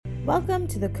Welcome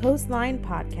to the Coastline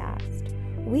Podcast.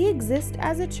 We exist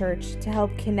as a church to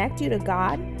help connect you to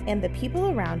God and the people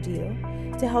around you,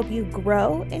 to help you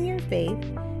grow in your faith,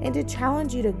 and to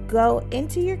challenge you to go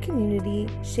into your community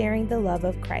sharing the love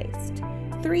of Christ.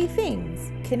 3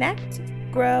 things: connect,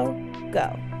 grow,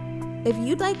 go. If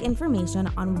you'd like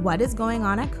information on what is going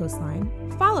on at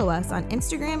Coastline, follow us on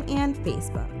Instagram and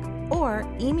Facebook, or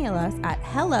email us at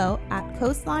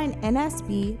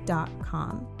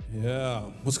hello@coastlinensb.com. Yeah.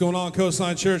 What's going on,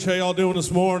 Coastline Church? How y'all doing this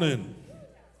morning?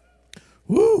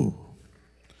 Woo.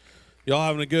 Y'all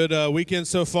having a good weekend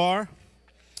so far?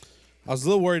 I was a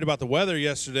little worried about the weather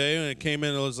yesterday. When it came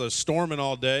in, it was storming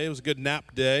all day. It was a good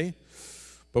nap day.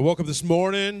 But woke up this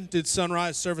morning, did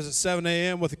sunrise service at 7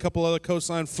 a.m. with a couple other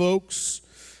Coastline folks.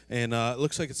 And it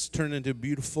looks like it's turned into a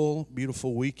beautiful,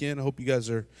 beautiful weekend. I hope you guys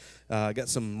are got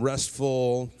some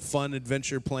restful, fun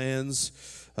adventure plans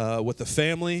with the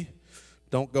family.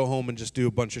 Don't go home and just do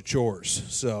a bunch of chores.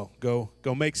 So go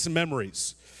make some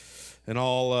memories. And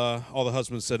all the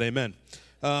husbands said amen.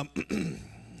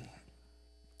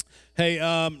 Hey,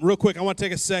 real quick, I want to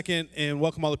take a second and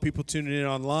welcome all the people tuning in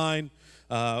online.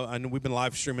 I know we've been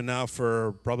live streaming now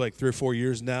for probably like 3 or 4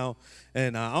 years now.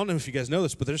 And I don't know if you guys know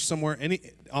this, but there's somewhere,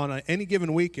 on any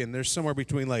given weekend, there's somewhere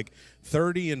between like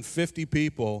 30 and 50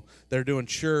 people that are doing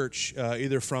church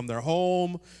either from their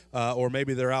home or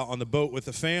maybe they're out on the boat with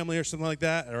the family or something like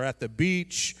that, or at the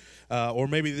beach, or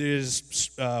maybe they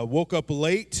just woke up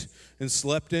late and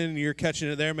slept in and you're catching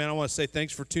it there. Man, I want to say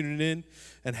thanks for tuning in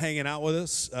and hanging out with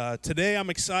us. Today I'm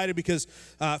excited because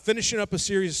finishing up a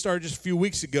series that started just a few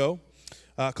weeks ago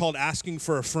called Asking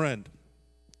for a Friend.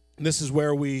 And this is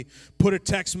where we put a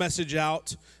text message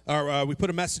out, or we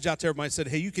put a message out to everybody and said,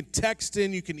 hey, you can text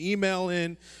in, you can email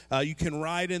in, you can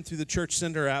write in through the Church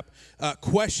Center app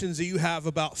questions that you have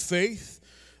about faith,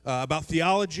 about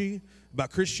theology,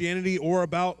 about Christianity, or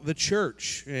about the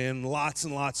church. And lots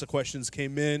of questions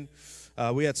came in.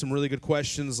 We had some really good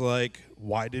questions like,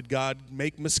 why did God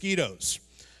make mosquitoes?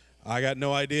 I got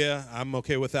no idea. I'm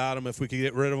okay without them. If we could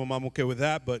get rid of them, I'm okay with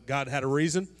that. But God had a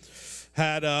reason.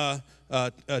 Had a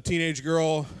teenage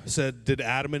girl said, did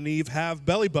Adam and Eve have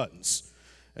belly buttons?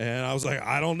 And I was like,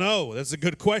 I don't know. That's a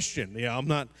good question. Yeah, I'm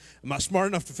not smart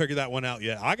enough to figure that one out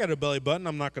yet. I got a belly button.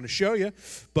 I'm not going to show you.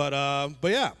 But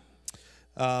yeah.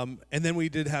 And then we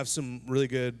did have some really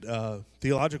good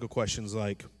theological questions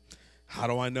like, how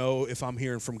do I know if I'm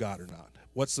hearing from God or not?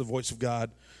 What's the voice of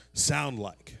God sound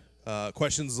like?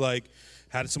 Questions like,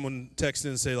 how did someone text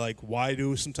in and say, like, why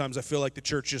do sometimes I feel like the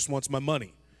church just wants my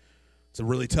money? It's a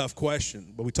really tough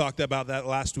question, but we talked about that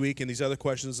last week and these other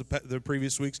questions the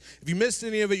previous weeks. If you missed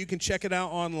any of it, you can check it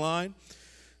out online.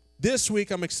 This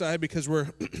week, I'm excited because we're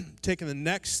taking the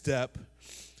next step.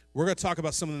 We're going to talk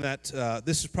about something that,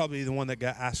 this is probably the one that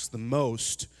got asked the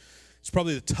most. It's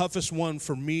probably the toughest one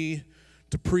for me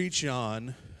to preach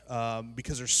on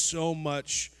because there's so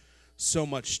much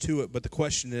to it. But the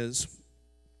question is,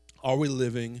 are we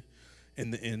living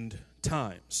in the end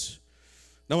times?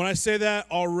 Now, when I say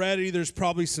that already, there's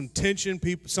probably some tension.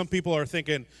 Some people are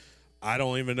thinking, I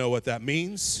don't even know what that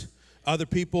means. Other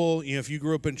people, if you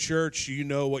grew up in church, you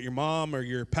know what your mom or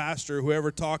your pastor,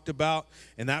 whoever talked about,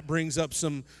 and that brings up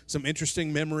some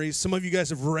interesting memories. Some of you guys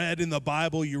have read in the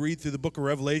Bible, you read through the book of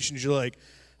Revelations, you're like,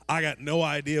 I got no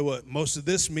idea what most of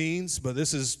this means, but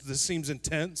this seems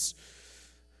intense.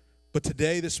 But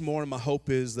today, this morning, my hope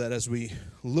is that as we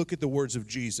look at the words of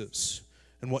Jesus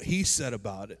and what he said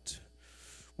about it,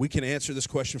 we can answer this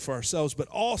question for ourselves, but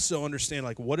also understand,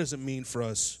 like, what does it mean for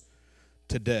us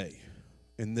today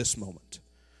in this moment?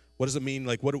 What does it mean?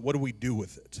 Like, what do we do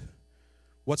with it?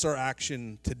 What's our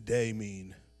action today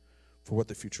mean for what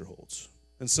the future holds?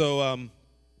 And so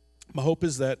my hope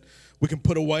is that we can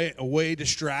put away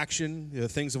distraction,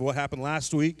 things of what happened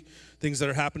last week, things that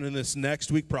are happening this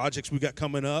next week, projects we got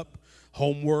coming up,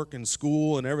 homework and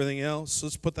school and everything else. So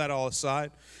let's put that all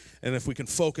aside. And if we can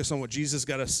focus on what Jesus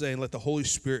got to say and let the Holy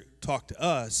Spirit talk to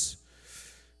us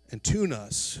and tune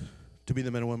us to be the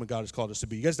men and women God has called us to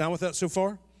be. You guys down with that so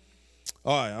far?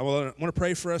 All right, I want to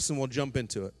pray for us and we'll jump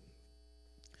into it.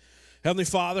 Heavenly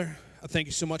Father, I thank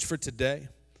you so much for today.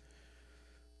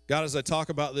 God, as I talk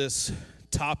about this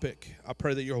topic, I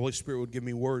pray that your Holy Spirit would give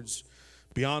me words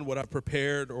beyond what I've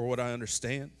prepared or what I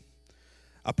understand.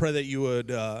 I pray that you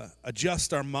would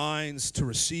adjust our minds to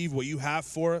receive what you have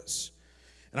for us.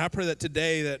 And I pray that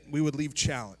today that we would leave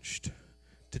challenged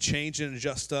to change and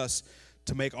adjust us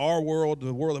to make our world,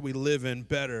 the world that we live in,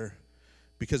 better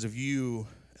because of you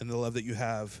and the love that you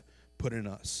have put in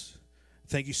us.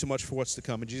 Thank you so much for what's to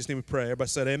come. In Jesus' name we pray. Everybody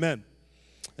said amen.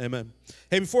 Amen.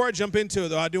 Hey, before I jump into it,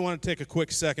 though, I do want to take a quick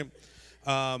second.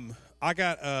 I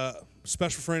got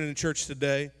special friend in the church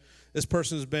today. This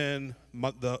person has been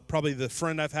probably the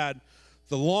friend I've had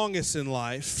the longest in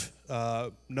life.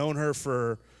 Known her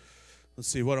for, let's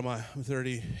see, what am I? I'm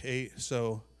 38,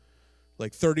 so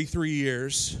like 33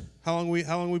 years. How long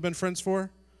we been friends for?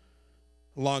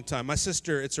 A long time. My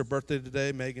sister, it's her birthday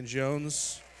today, Megan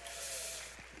Jones.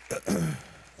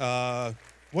 What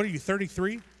are you,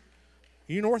 33? Are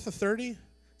you north of 30?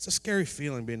 It's a scary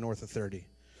feeling being north of 30.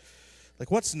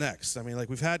 Like, what's next? I mean, like,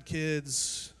 we've had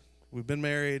kids, we've been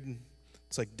married.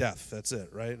 It's like death. That's it,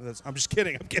 right? I'm just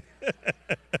kidding. I'm kidding.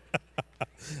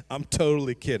 I'm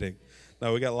totally kidding.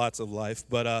 No, we got lots of life.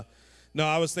 But, no,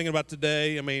 I was thinking about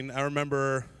today. I mean, I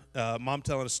remember Mom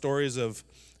telling us stories of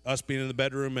us being in the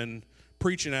bedroom and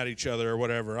preaching at each other or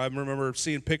whatever. I remember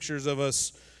seeing pictures of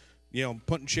us,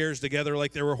 putting chairs together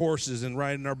like they were horses and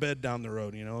riding our bed down the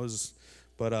road, it's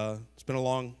been a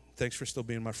long, thanks for still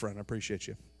being my friend. I appreciate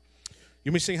you. You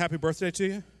want me to sing happy birthday to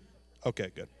you?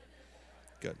 Okay, good.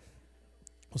 Good.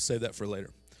 We'll save that for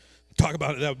later. Talk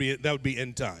about it, that would be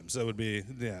end times. That would be,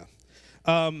 yeah.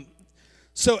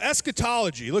 So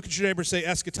eschatology, look at your neighbor and say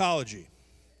eschatology.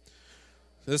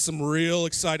 There's some real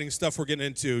exciting stuff we're getting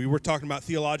into. We're talking about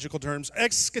theological terms.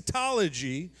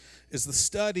 Eschatology is the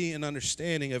study and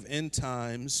understanding of end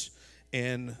times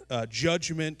and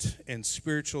judgment and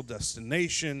spiritual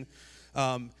destination.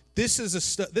 This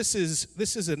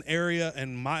is an area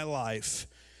in my life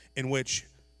in which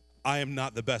I am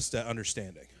not the best at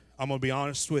understanding. I'm going to be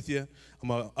honest with you.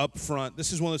 I'm up front.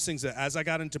 This is one of those things that as I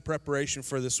got into preparation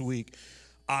for this week,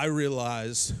 I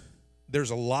realized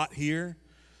there's a lot here.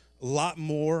 A lot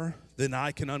more than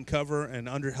I can uncover and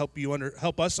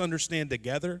help us understand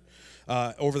together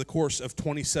over the course of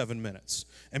 27 minutes.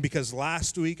 And because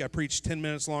last week I preached 10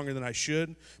 minutes longer than I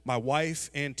should, my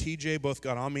wife and TJ both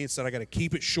got on me and said I got to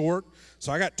keep it short.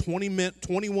 So I got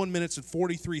 21 minutes and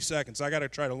 43 seconds. I got to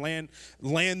try to land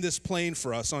this plane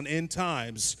for us on end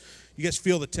times. You guys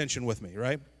feel the tension with me,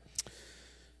 right?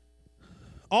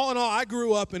 All in all, I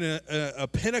grew up in a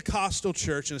Pentecostal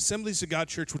church, an Assemblies of God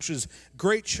church, which is a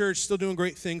great church, still doing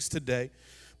great things today.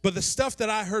 But the stuff that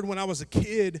I heard when I was a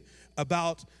kid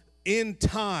about end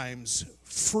times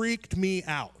freaked me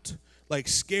out, like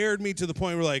scared me to the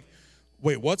point where like,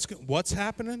 wait, what's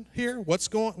happening here? What's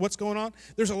going on?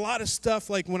 There's a lot of stuff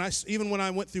like when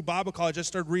I went through Bible college, I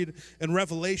started reading in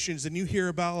Revelations, and you hear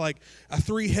about like a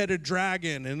 3-headed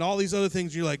dragon and all these other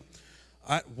things. You're like,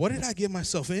 what did I get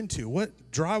myself into?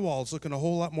 What drywall is looking a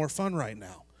whole lot more fun right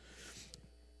now?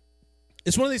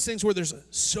 It's one of these things where there's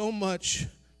so much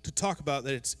to talk about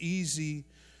that it's easy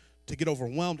to get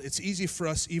overwhelmed. It's easy for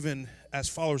us, even as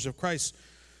followers of Christ,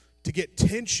 to get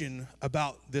tension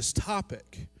about this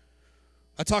topic.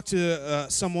 I talked to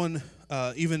someone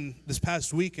even this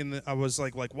past week, and I was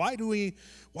like, why do we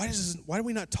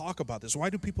not talk about this?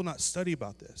 Why do people not study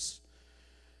about this?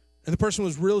 And the person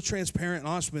was real transparent and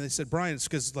honest with me. They said, Brian, it's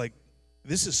because, like,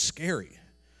 this is scary.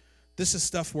 This is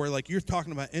stuff where, like, you're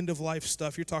talking about end-of-life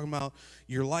stuff. You're talking about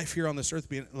your life here on this earth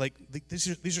being, like,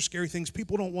 these are scary things.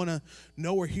 People don't want to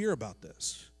know or hear about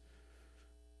this.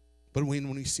 But when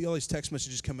we see all these text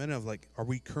messages come in of, like, are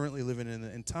we currently living in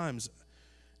the end times,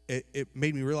 it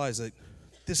made me realize that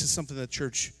this is something that the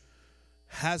church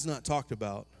has not talked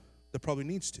about that probably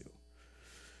needs to.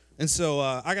 And so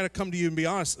I got to come to you and be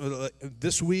honest.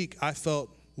 This week I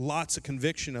felt lots of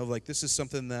conviction of like this is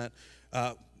something that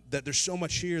there's so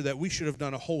much here that we should have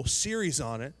done a whole series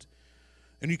on it,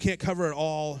 and you can't cover it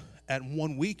all at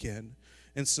one weekend.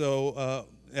 And so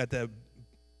at the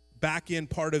back end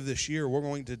part of this year, we're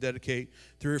going to dedicate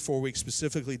 3 or 4 weeks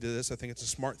specifically to this. I think it's a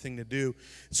smart thing to do.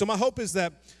 So my hope is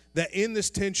that in this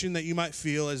tension that you might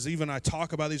feel as even I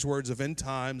talk about these words of end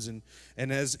times and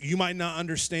as you might not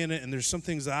understand it, and there's some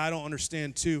things that I don't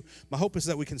understand too, my hope is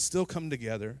that we can still come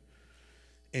together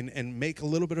and make a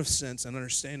little bit of sense and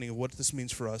understanding of what this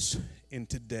means for us in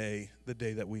today, the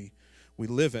day that we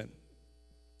live in.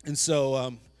 And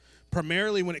so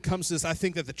primarily when it comes to this, I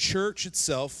think that the church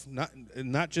itself,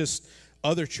 not just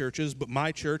other churches, but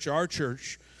my church, our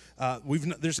church,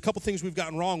 there's a couple things we've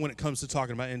gotten wrong when it comes to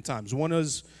talking about end times.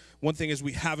 One thing is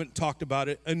we haven't talked about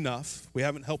it enough. We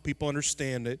haven't helped people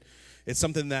understand it. It's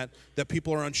something that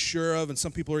people are unsure of and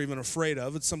some people are even afraid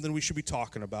of. It's something we should be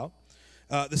talking about.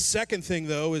 The second thing,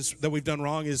 though, is that we've done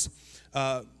wrong is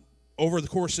over the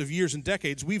course of years and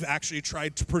decades, we've actually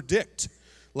tried to predict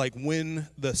like when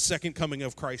the second coming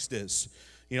of Christ is.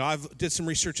 I've did some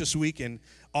research this week, and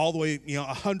all the way,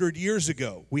 100 years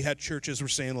ago, we had churches were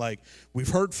saying like, we've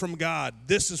heard from God,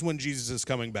 this is when Jesus is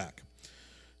coming back.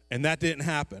 And that didn't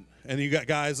happen. And you got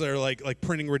guys that are like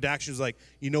printing redactions like,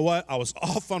 you know what, I was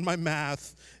off on my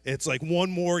math. It's like one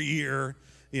more year,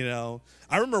 you know.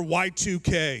 I remember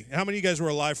Y2K. How many of you guys were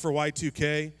alive for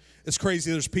Y2K? It's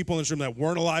crazy. There's people in this room that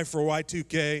weren't alive for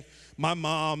Y2K. My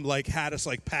mom had us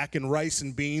packing rice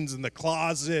and beans in the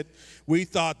closet. We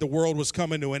thought the world was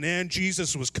coming to an end.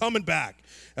 Jesus was coming back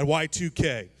at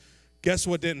Y2K. Guess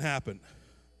what didn't happen?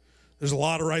 There's a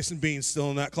lot of rice and beans still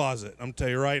in that closet, I'm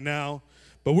telling you right now.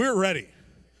 But we're ready.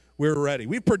 We're ready.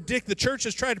 The church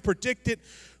has tried to predict it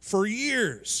for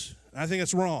years. I think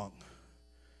it's wrong.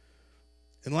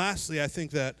 And lastly, I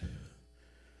think that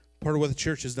part of what the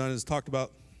church has done is talked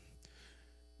about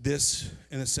this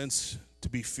in a sense to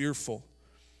be fearful.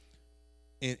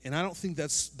 And I don't think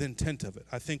that's the intent of it.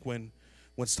 I think when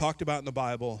it's talked about in the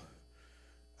Bible,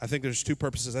 I think there's two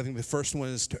purposes. I think the first one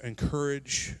is to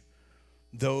encourage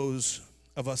those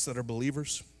of us that are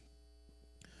believers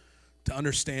to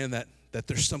understand that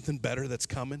there's something better that's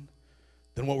coming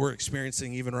than what we're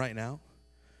experiencing even right now.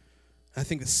 I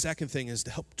think the second thing is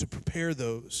to help to prepare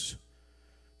those,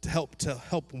 to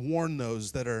help warn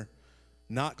those that are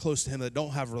not close to him, that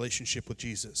don't have a relationship with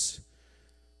Jesus,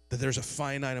 that there's a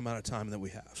finite amount of time that we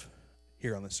have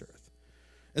here on this earth.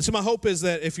 And so my hope is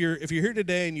that if you're here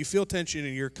today and you feel tension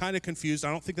and you're kind of confused,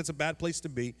 I don't think that's a bad place to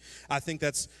be. I think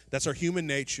that's our human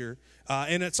nature.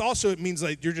 And it means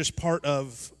you're just part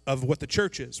of what the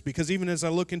church is. Because even as I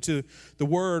look into the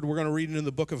Word, we're going to read into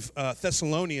the book of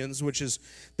Thessalonians,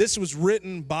 this was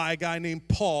written by a guy named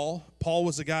Paul. Paul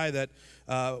was a guy that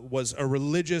was a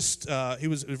religious, he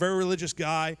was a very religious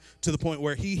guy to the point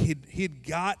where he had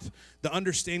got the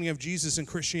understanding of Jesus and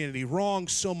Christianity wrong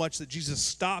so much that Jesus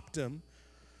stopped him,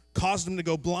 caused him to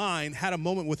go blind, had a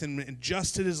moment with him, and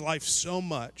adjusted his life so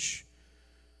much,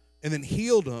 and then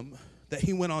healed him that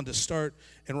he went on to start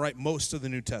and write most of the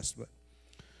New Testament.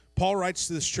 Paul writes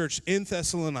to this church in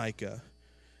Thessalonica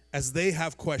as they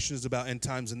have questions about end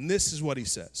times, and this is what he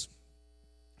says.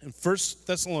 In 1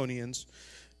 Thessalonians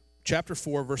chapter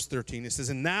 4, verse 13, it says,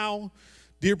 "And now,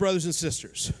 dear brothers and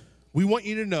sisters, we want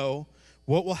you to know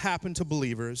what will happen to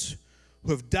believers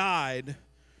who have died,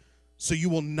 so you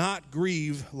will not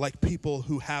grieve like people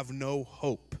who have no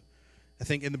hope." I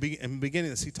think in the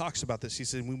beginning of this, he talks about this. He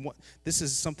said, this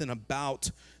is something about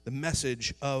the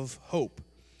message of hope.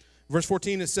 Verse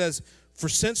 14, it says, "For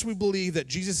since we believe that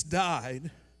Jesus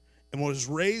died and was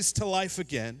raised to life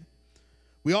again,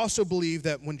 we also believe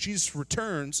that when Jesus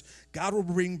returns, God will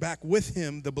bring back with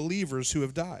him the believers who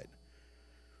have died.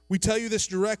 We tell you this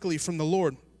directly from the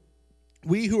Lord.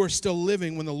 We who are still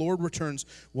living when the Lord returns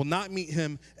will not meet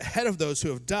him ahead of those who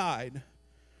have died.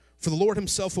 For the Lord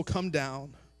himself will come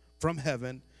down from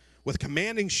heaven with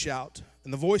commanding shout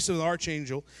and the voice of the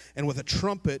archangel and with a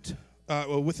trumpet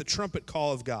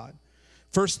call of God.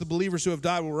 First, the believers who have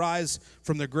died will rise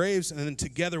from their graves, and then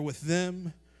together with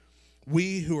them,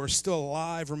 we who are still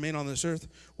alive, remain on this earth,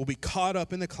 will be caught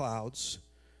up in the clouds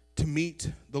to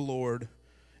meet the Lord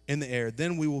in the air.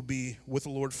 Then we will be with the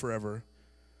Lord forever.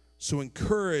 So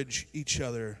encourage each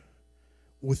other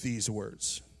with these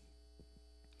words."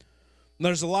 Now,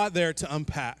 there's a lot there to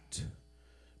unpack.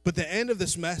 But the end of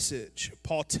this message,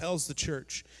 Paul tells the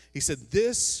church, he said,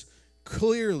 this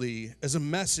clearly is a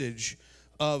message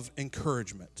of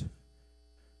encouragement.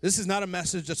 This is not a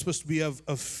message that's supposed to be of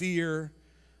fear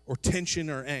or tension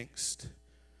or angst.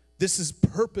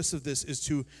 Purpose of this is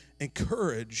to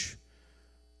encourage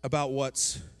about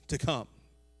what's to come.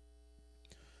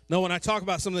 Now, when I talk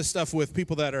about some of this stuff with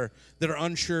people that are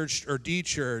unchurched or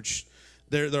de-churched,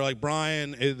 they're like,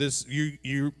 "Brian,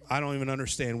 I don't even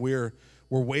understand. We're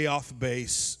way off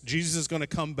base. Jesus is going to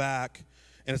come back,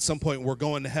 and at some point we're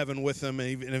going to heaven with him. And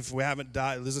even if we haven't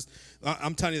died,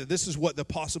 I'm telling you that this is what the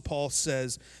Apostle Paul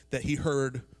says that he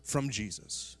heard from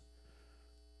Jesus.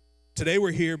 Today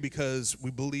we're here because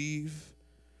we believe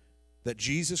that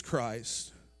Jesus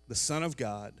Christ, the Son of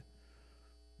God,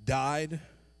 died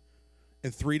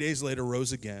and 3 days later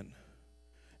rose again.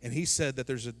 And he said that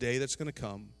there's a day that's going to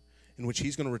come in which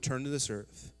he's going to return to this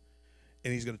earth,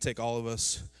 and he's going to take all of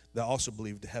us that also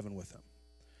believe to heaven with him.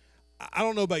 I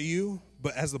don't know about you,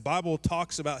 but as the Bible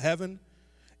talks about heaven,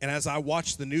 and as I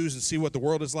watch the news and see what the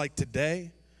world is like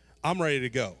today, I'm ready to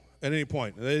go at any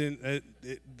point. I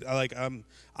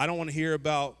don't want to hear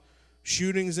about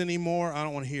shootings anymore. I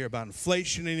don't want to hear about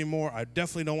inflation anymore. I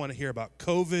definitely don't want to hear about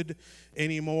COVID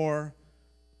anymore.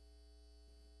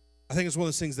 I think it's one of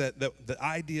those things that the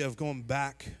idea of going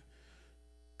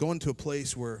to a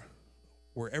place where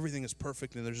everything is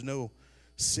perfect and there's no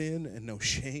sin and no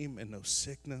shame and no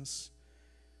sickness,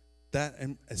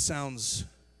 it sounds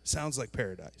like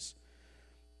paradise.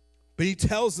 But he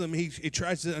tells them, he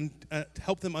tries to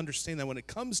help them understand that when it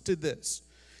comes to this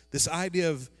idea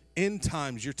of end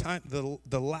times, your time,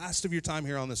 the last of your time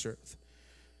here on this earth,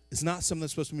 is not something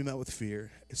that's supposed to be met with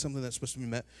fear. It's something that's supposed to be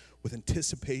met with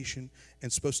anticipation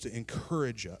and supposed to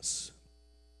encourage us.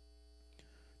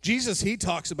 Jesus, he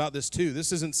talks about this too.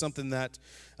 This isn't something that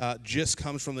just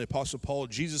comes from the Apostle Paul.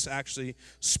 Jesus actually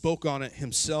spoke on it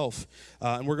himself.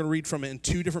 And we're going to read from it in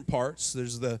two different parts.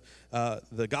 There's the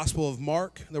Gospel of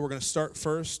Mark that we're going to start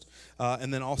first,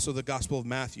 and then also the Gospel of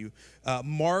Matthew.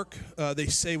 Mark, they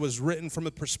say, was written from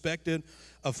the perspective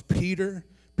of Peter.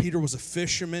 Peter was a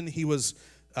fisherman. He was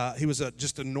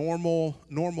just a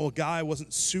normal guy,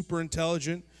 wasn't super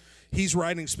intelligent. He's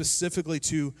writing specifically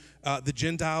to the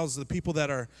Gentiles, the people that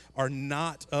are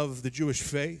not of the Jewish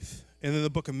faith. And then the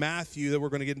book of Matthew that we're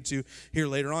going to get into here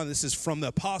later on, this is from the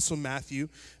Apostle Matthew.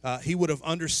 He would have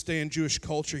understood Jewish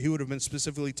culture. He would have been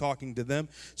specifically talking to them.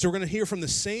 So we're going to hear from the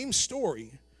same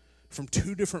story from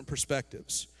two different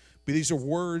perspectives. But these are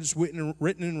words written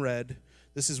and read.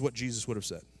 This is what Jesus would have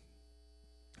said.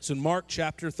 So in Mark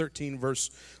chapter 13,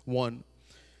 verse 1,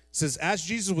 it says, as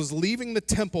Jesus was leaving the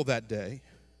temple that day,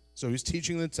 so he was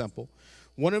teaching in the temple,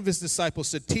 one of his disciples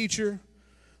said, teacher,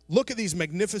 look at these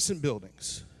magnificent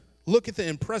buildings. Look at the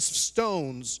impressive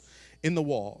stones in the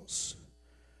walls.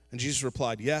 And Jesus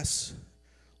replied, yes,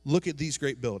 look at these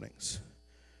great buildings.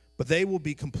 But they will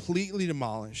be completely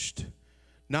demolished.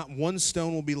 Not one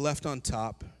stone will be left on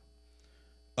top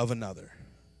of another.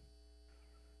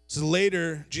 So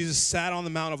later, Jesus sat on the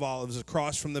Mount of Olives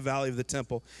across from the valley of the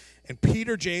temple. And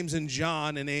Peter, James, and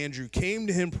John, and Andrew came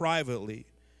to him privately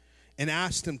and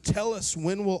asked him, tell us,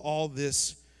 when will all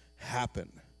this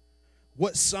happen?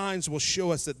 What signs will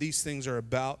show us that these things are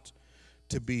about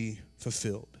to be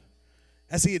fulfilled?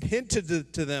 As he had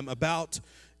hinted to them about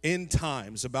end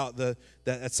times, about that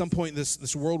at some point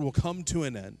this world will come to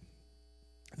an end,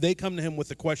 they come to him with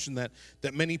the question that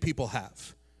many people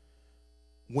have.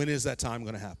 When is that time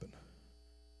going to happen?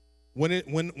 When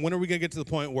are we going to get to the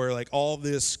point where like all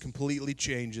this completely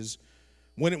changes?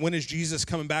 When is Jesus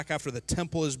coming back after the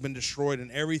temple has been destroyed and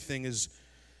everything is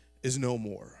no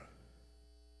more?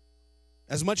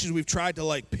 As much as we've tried to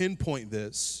like pinpoint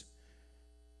this,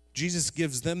 Jesus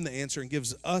gives them the answer and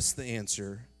gives us the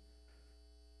answer.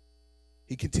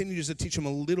 He continues to teach them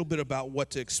a little bit about what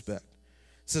to expect.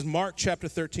 It says, Mark chapter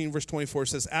 13, verse 24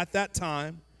 says, at that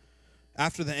time,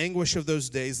 after the anguish of those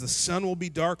days, the sun will be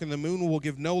dark and the moon will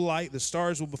give no light. The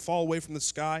stars will fall away from the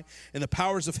sky and the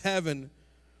powers of heaven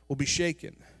will be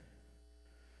shaken.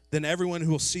 Then everyone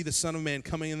who will see the Son of Man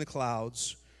coming in the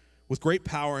clouds with great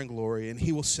power and glory, and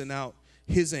he will send out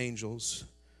his angels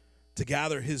to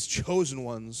gather his chosen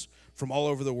ones from all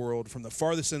over the world, from the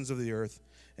farthest ends of the earth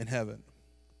and heaven.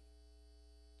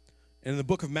 And in the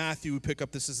book of Matthew, we pick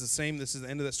up, this is the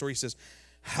end of that story. He says,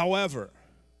 however,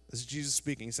 this is Jesus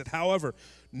speaking. He said, however,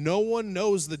 no one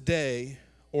knows the day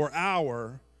or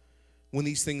hour when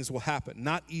these things will happen,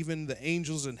 not even the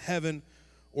angels in heaven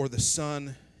or the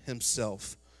Son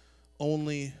himself.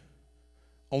 Only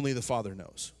the Father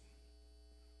knows.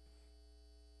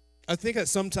 I think that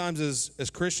sometimes as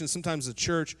Christians, sometimes the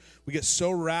church, we get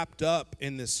so wrapped up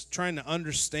in this, trying to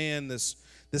understand this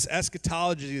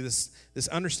eschatology, this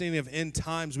understanding of end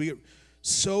times. We get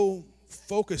so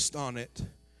focused on it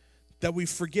that we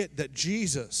forget that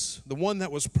Jesus, the one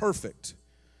that was perfect,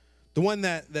 the one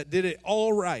that did it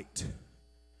all right,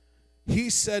 he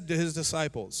said to his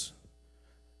disciples,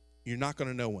 you're not going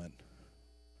to know when.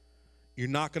 You're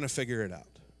not going to figure it out.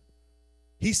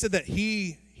 He said that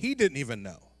he didn't even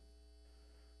know.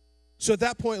 So at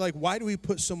that point, like, why do we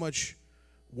put so much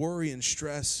worry and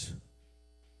stress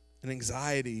and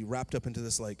anxiety wrapped up into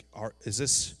this, like, is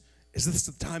this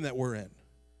the time that we're in?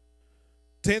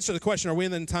 To answer the question, are we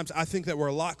in the end times? I think that we're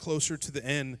a lot closer to the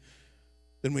end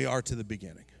than we are to the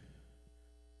beginning.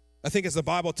 I think as the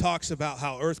Bible talks about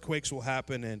how earthquakes will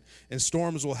happen and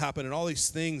storms will happen and all these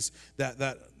things,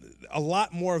 that a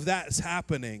lot more of that is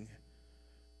happening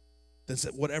than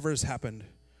whatever has happened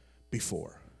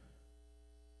before.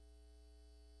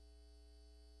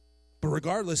 But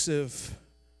regardless if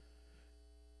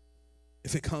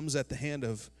it comes at the hand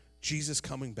of Jesus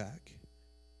coming back,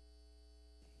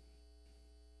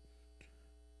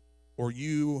 or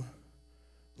you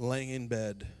laying in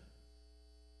bed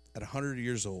at 100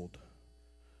 years old,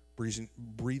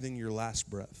 breathing your last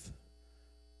breath,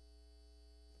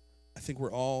 I think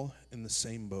we're all in the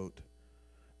same boat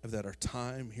of that our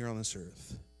time here on this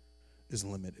earth is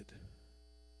limited.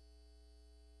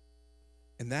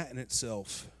 And that in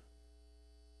itself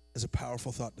is a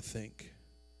powerful thought to think.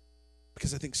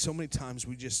 Because I think so many times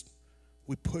we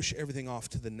push everything off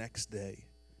to the next day.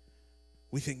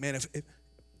 We think, man,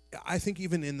 I think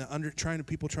even in the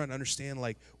people trying to understand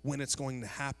like when it's going to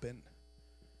happen,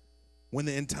 when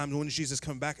the end time, when Jesus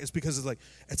comes back, it's because it's like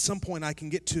at some point I can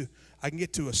get to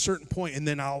a certain point, and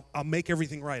then I'll make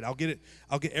everything right. I'll get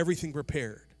everything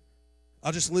prepared.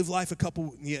 I'll just live life for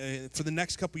the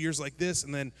next couple years like this,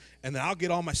 and then I'll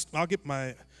get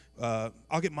my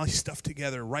stuff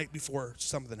together right before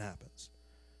something happens.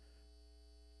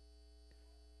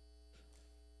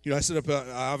 I sit up.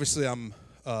 Obviously, I'm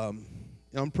a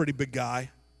pretty big guy.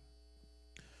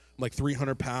 I'm like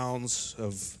 300 pounds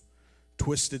of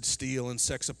twisted steel and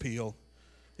sex appeal.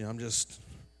 I'm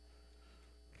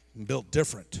built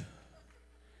different.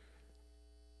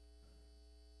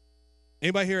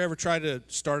 Anybody here ever tried to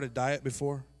start a diet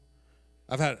before?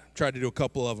 I've tried to do a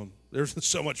couple of them. They're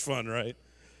so much fun, right?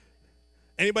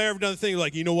 Anybody ever done the thing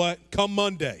like, you know what? Come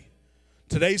Monday.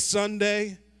 Today's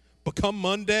Sunday, but come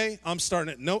Monday, I'm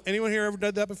starting it. No, anyone here ever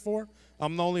done that before?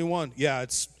 I'm the only one. Yeah,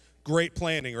 it's great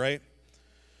planning, right?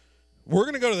 We're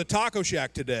going to go to the Taco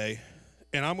Shack today,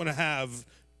 and I'm going to have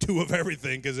 2 of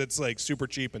everything because it's like super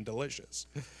cheap and delicious.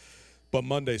 But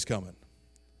Monday's coming.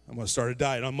 I'm going to start a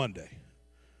diet on Monday.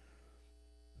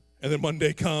 And then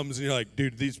Monday comes, and you're like,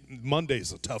 dude,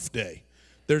 Monday's a tough day.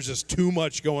 There's just too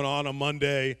much going on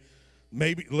Monday.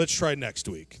 Maybe let's try next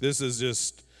week. This is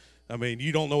just,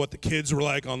 you don't know what the kids were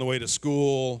like on the way to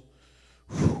school.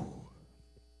 Whew.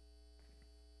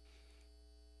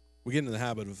 We get into the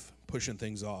habit of pushing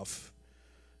things off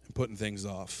and putting things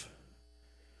off.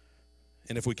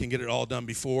 And if we can get it all done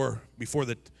before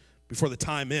the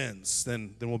time ends,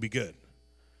 then we'll be good.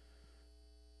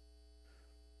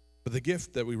 But the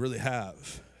gift that we really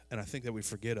have, and I think that we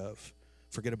forget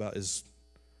about is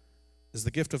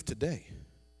the gift of today.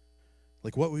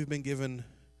 Like what we've been given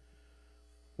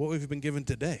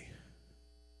today.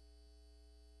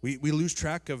 We lose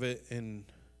track of it, and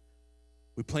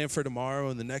we plan for tomorrow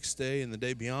and the next day and the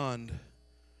day beyond,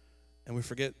 and we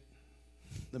forget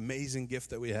the amazing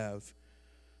gift that we have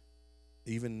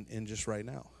even in just right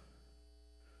now.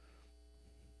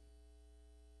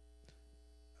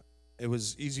 It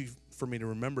was easy for me to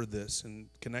remember this and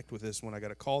connect with this when I got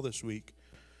a call this week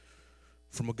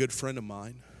from a good friend of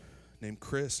mine named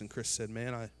Chris. And Chris said,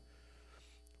 man,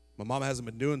 my mom hasn't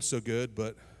been doing so good,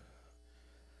 but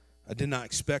I did not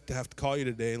expect to have to call you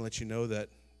today and let you know that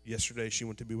yesterday she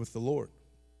went to be with the Lord.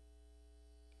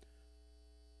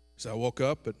 So I woke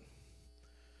up at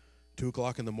 2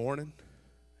 o'clock in the morning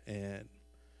and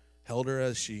held her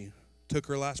as she took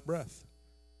her last breath.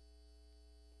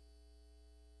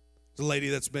 It's a lady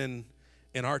that's been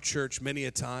in our church many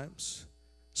a times.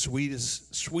 Sweet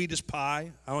as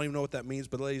pie. I don't even know what that means,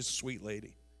 but the lady's a sweet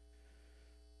lady.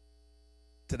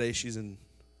 Today she's in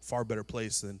a far better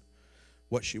place than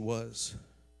what she was.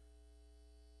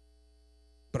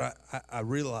 But I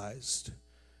realized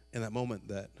in that moment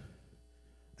that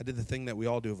I did the thing that we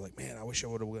all do of like, man, I wish I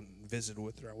would have went and visited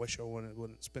with her. I wish I would have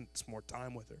spent some more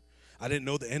time with her. I didn't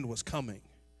know the end was coming.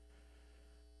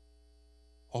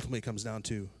 Ultimately, it comes down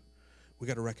to we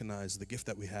got to recognize the gift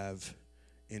that we have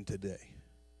in today.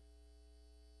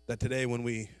 That today when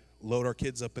we load our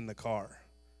kids up in the car,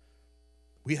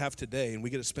 we have today and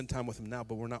we get to spend time with them now,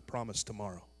 but we're not promised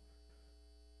tomorrow.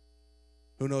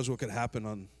 Who knows what could happen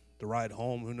on the ride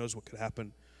home? Who knows what could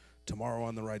happen tomorrow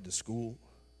on the ride to school?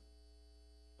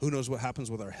 Who knows what happens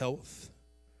with our health?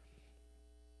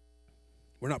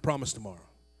 We're not promised tomorrow,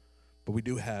 but we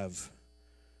do have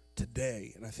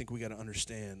today, and I think we got to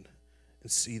understand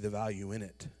and see the value in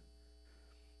it.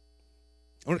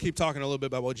 I want to keep talking a little bit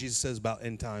about what Jesus says about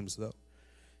end times, though.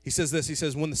 He says this, he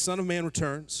says, when the Son of Man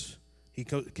returns, he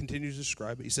continues to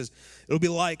describe it. He says, it'll be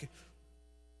like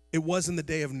it was in the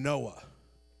day of Noah.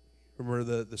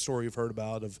 Remember the story you've heard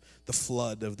about of the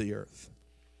flood of the earth.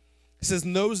 He says,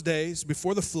 in those days,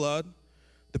 before the flood,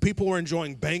 the people were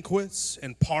enjoying banquets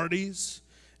and parties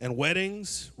and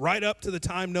weddings right up to the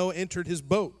time Noah entered his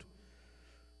boat.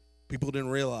 People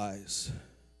didn't realize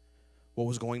what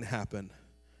was going to happen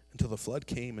until the flood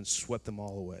came and swept them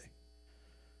all away.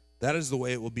 That is the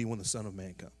way it will be when the Son of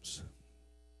Man comes.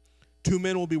 2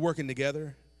 men will be working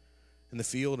together in the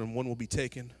field, and one will be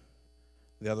taken,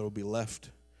 the other will be left.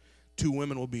 2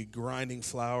 women will be grinding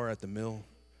flour at the mill,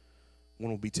 one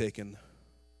will be taken,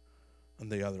 and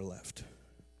the other left.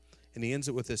 And he ends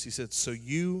it with this. He said, so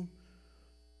you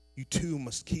too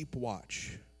must keep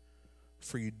watch,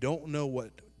 for you don't know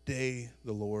what day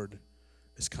the Lord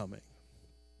is coming.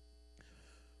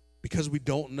 Because we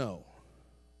don't know,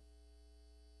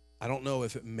 I don't know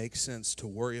if it makes sense to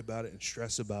worry about it and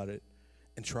stress about it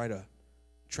and try to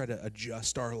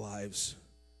adjust our lives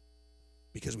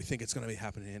because we think it's going to be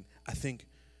happening. And I think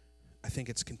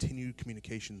it's continued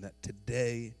communication that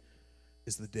today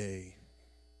is the day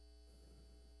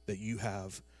that you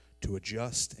have to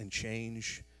adjust and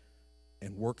change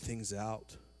and work things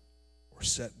out or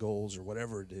set goals or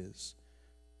whatever it is,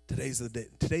 today's the day.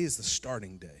 Today is the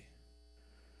starting day.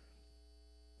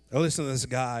 I listened to this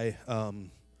guy,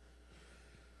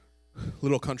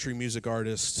 little country music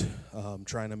artist,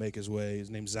 trying to make his way. His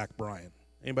name's Zach Bryan.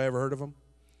 Anybody ever heard of him?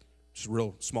 Just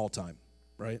real small time,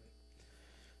 right?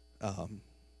 I'm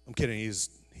kidding.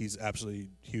 He's absolutely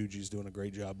huge. He's doing a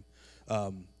great job.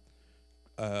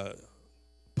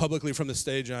 Publicly from the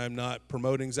stage, I am not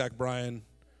promoting Zach Bryan.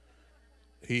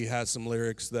 He has some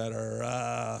lyrics that are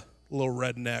a little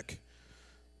redneck.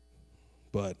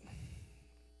 But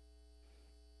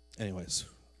anyways,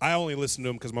 I only listen to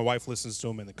him because my wife listens to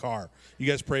him in the car. You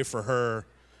guys pray for her.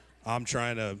 I'm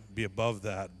trying to be above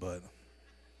that, but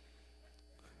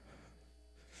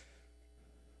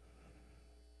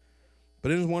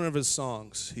in one of his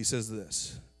songs, he says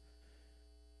this.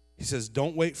 He says,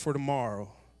 "Don't wait for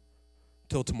tomorrow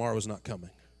till tomorrow's not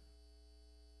coming."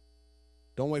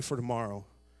 Don't wait for tomorrow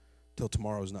till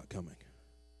tomorrow's not coming.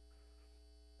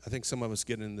 I think some of us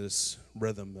get in this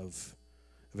rhythm of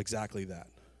exactly that.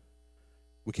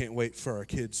 We can't wait for our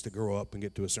kids to grow up and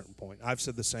get to a certain point. I've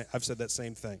said that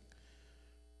same thing.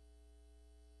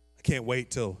 I can't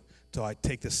wait till I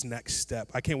take this next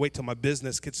step. I can't wait till my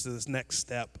business gets to this next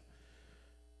step.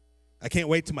 I can't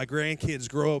wait till my grandkids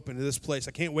grow up into this place.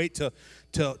 I can't wait till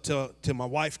my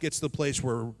wife gets to the place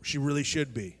where she really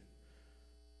should be.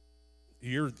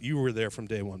 You were there from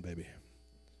day one, baby.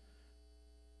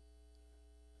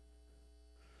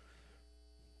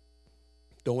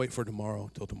 Don't wait for tomorrow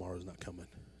till tomorrow's not coming.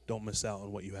 Don't miss out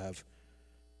on what you have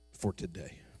for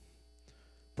today.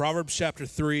 Proverbs chapter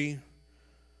 3,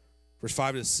 verse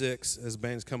 5 to 6, as the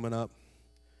band's coming up,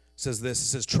 says this. It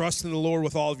says, "Trust in the Lord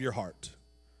with all of your heart.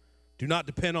 Do not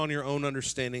depend on your own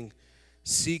understanding.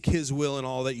 Seek his will in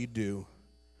all that you do,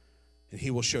 and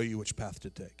he will show you which path to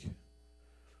take."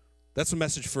 That's a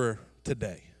message for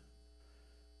today.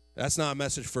 That's not a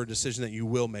message for a decision that you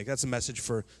will make. That's a message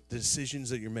for the decisions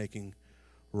that you're making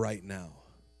right now.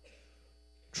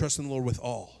 Trust in the Lord with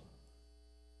all.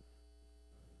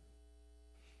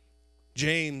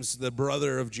 James, the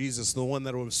brother of Jesus, the one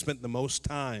that would have spent the most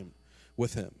time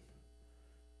with him.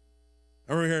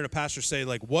 I remember hearing a pastor say,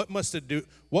 like, what must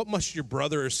your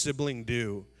brother or sibling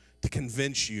do to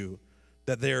convince you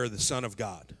that they are the Son of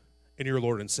God and your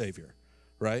Lord and Savior,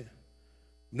 right?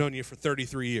 I've known you for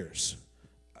 33 years.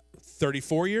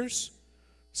 34 years?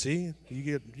 See,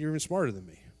 you're even smarter than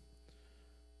me.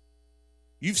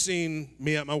 You've seen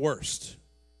me at my worst.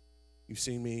 You've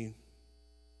seen me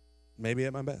maybe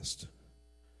at my best.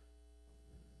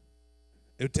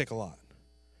 It would take a lot.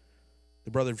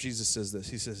 The brother of Jesus says this.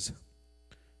 He says,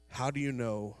 "How do you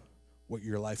know what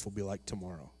your life will be like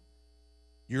tomorrow?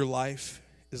 Your life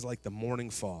is like the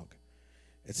morning fog.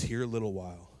 It's here a little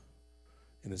while,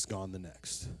 and it's gone the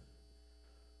next."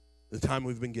 The time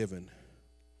we've been given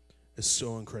is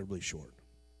so incredibly short.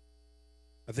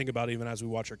 I think about even as we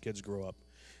watch our kids grow up,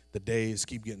 the days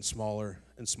keep getting smaller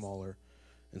and smaller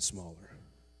and smaller.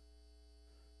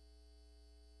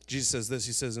 Jesus says this.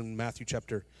 He says in Matthew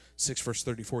chapter 6, verse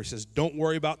 34, he says, "Don't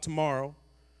worry about tomorrow,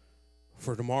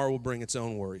 for tomorrow will bring its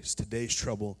own worries. Today's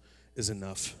trouble is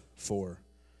enough for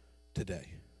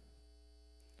today."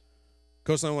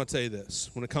 Coach, I want to tell you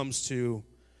this. When it comes to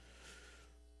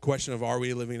the question of are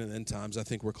we living in the end times, I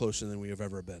think we're closer than we have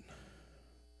ever been.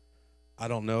 I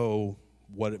don't know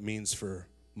what it means for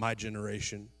my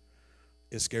generation.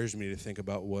 It scares me to think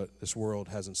about what this world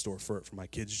has in store for my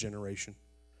kids' generation.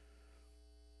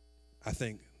 I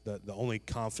think that the only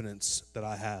confidence that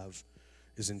I have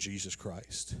is in Jesus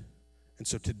Christ. And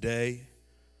so today,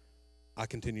 I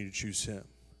continue to choose him.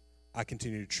 I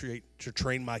continue to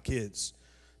train my kids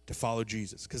to follow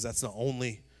Jesus, because that's the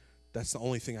only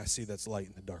thing I see that's light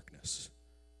in the darkness.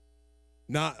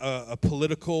 Not a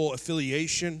political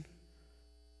affiliation,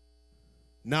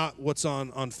 not what's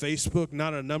on Facebook,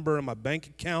 not a number in my bank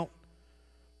account.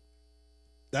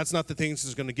 That's not the things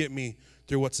that's going to get me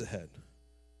through what's ahead.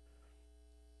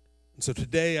 And so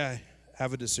today I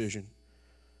have a decision.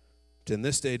 In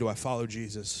this day, do I follow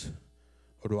Jesus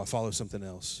or do I follow something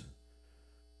else?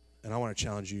 And I want to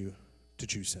challenge you to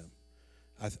choose him.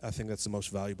 I think that's the most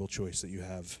valuable choice that you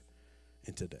have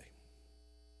in today.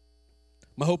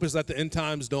 My hope is that the end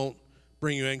times don't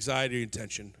bring you anxiety and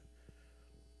tension,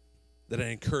 that it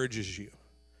encourages you.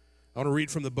 I want to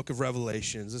read from the book of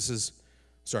Revelations.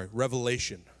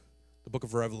 Revelation, the book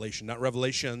of Revelation, not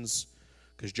Revelations,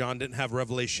 because John didn't have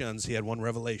revelations. He had one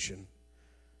revelation.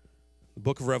 The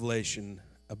book of Revelation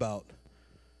about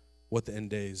what the end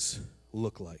days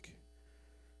look like.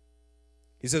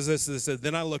 He says this,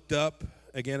 "Then I looked up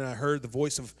again, and I heard the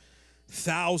voice of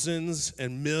thousands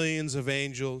and millions of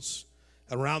angels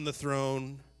around the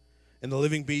throne and the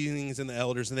living beings and the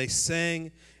elders, and they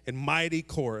sang in mighty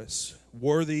chorus,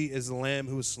 "Worthy is the Lamb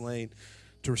who was slain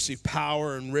to receive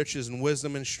power and riches and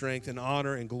wisdom and strength and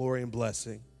honor and glory and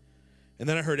blessing." And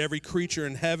then I heard every creature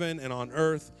in heaven and on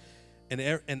earth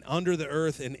and under the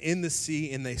earth and in the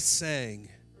sea, and they sang,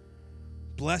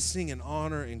 "Blessing and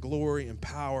honor and glory and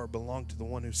power belong to the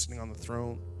one who's sitting on the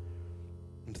throne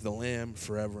and to the Lamb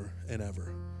forever and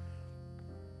ever."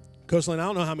 Coastline, I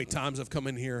don't know how many times I've come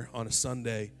in here on a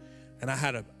Sunday and I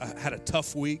had a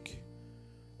tough week,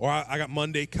 or I got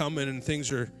Monday coming and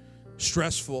things are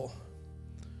stressful.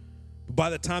 But by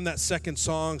the time that second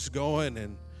song's going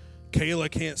and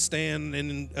Kayla can't stand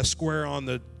in a square on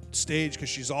the stage because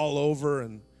she's all over,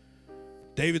 and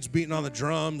David's beating on the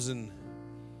drums, and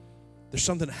there's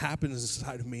something that happens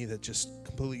inside of me that just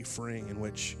completely freeing, in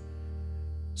which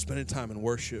spending time in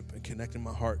worship and connecting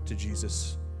my heart to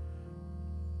Jesus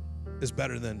is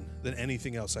better than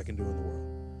anything else I can do in the world.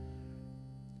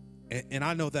 And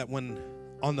I know that when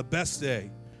on the best day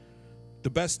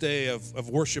of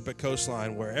worship at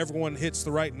Coastline, where everyone hits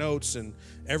the right notes and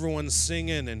everyone's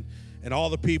singing and all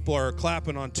the people are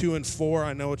clapping on 2 and 4.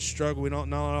 I know it's a struggle.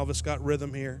 Not all of us got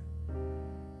rhythm here.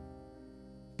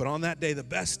 But on that day, the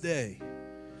best day,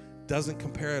 doesn't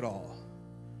compare at all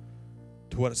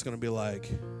to what it's going to be like,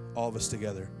 all of us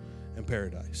together in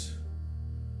paradise.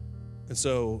 And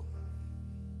so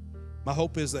my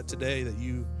hope is that today that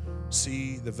you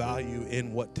see the value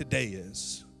in what today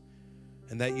is,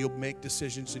 and that you'll make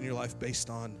decisions in your life based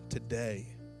on today,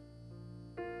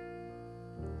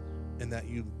 and that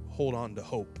you hold on to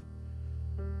hope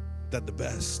that the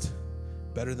best,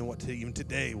 better than what even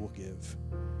today will give,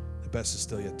 the best is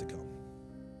still yet to come.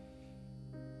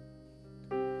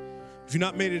 If you've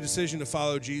not made a decision to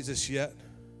follow Jesus yet,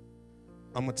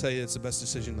 I'm going to tell you it's the best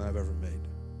decision that I've ever made.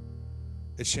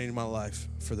 It's changed my life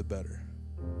for the better.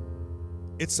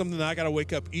 It's something that I got to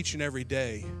wake up each and every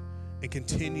day and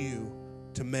continue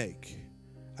to make.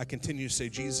 I continue to say,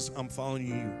 "Jesus, I'm following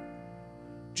you.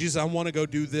 Jesus, I want to go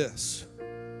do this,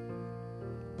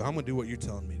 but I'm going to do what you're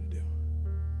telling me to do,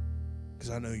 because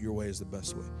I know your way is the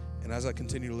best way." And as I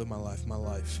continue to live my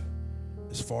life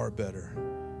is far better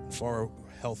and far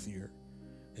healthier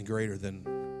and greater than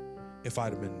if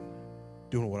I'd have been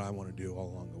doing what I want to do all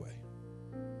along the way.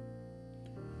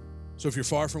 So if you're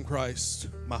far from Christ,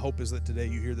 my hope is that today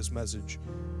you hear this message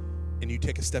and you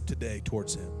take a step today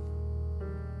towards Him.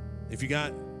 If you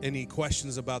got any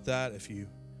questions about that, if you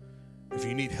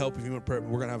need help, if you want to pray,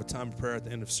 we're going to have a time of prayer at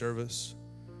the end of service.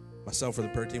 Myself or the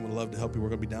prayer team would love to help you. We're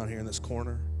going to be down here in this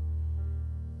corner.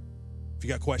 If you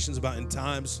got questions about end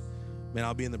times, man,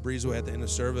 I'll be in the breezeway at the end of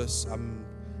service. I'm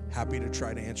happy to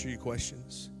try to answer your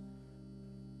questions.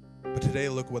 But today,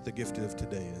 look what the gift of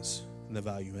today is and the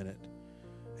value in it,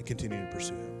 and continue to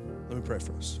pursue Him. Let me pray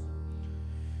for us.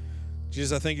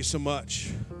 Jesus, I thank you so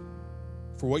much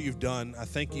for what you've done. I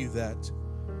thank you that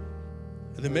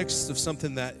in the midst of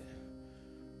something that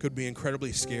could be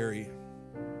incredibly scary,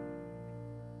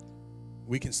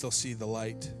 we can still see the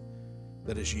light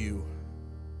that is you.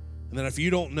 And that if you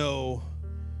don't know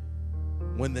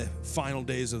when the final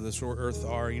days of this earth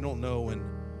are, you don't know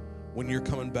when you're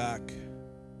coming back,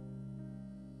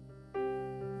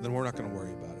 then we're not going to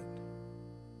worry about it.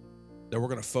 That we're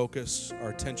going to focus our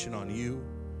attention on you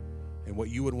and what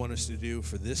you would want us to do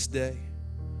for this day.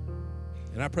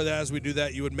 And I pray that as we do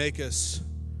that, you would make us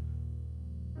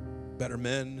better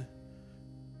men,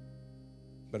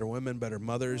 better women, better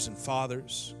mothers and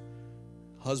fathers,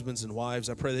 husbands and wives.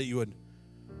 I pray that you would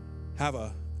have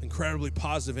an incredibly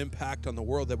positive impact on the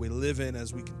world that we live in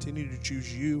as we continue to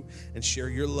choose you and share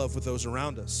your love with those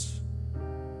around us.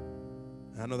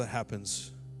 And I know that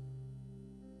happens.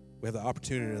 We have the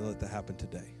opportunity to let that happen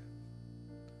today.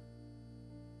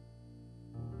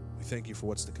 We thank you for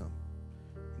what's to come.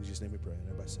 In Jesus' name we pray. And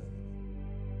everybody said,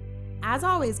 As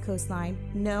always, Coastline,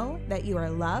 know that you are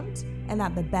loved and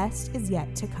that the best is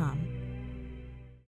yet to come.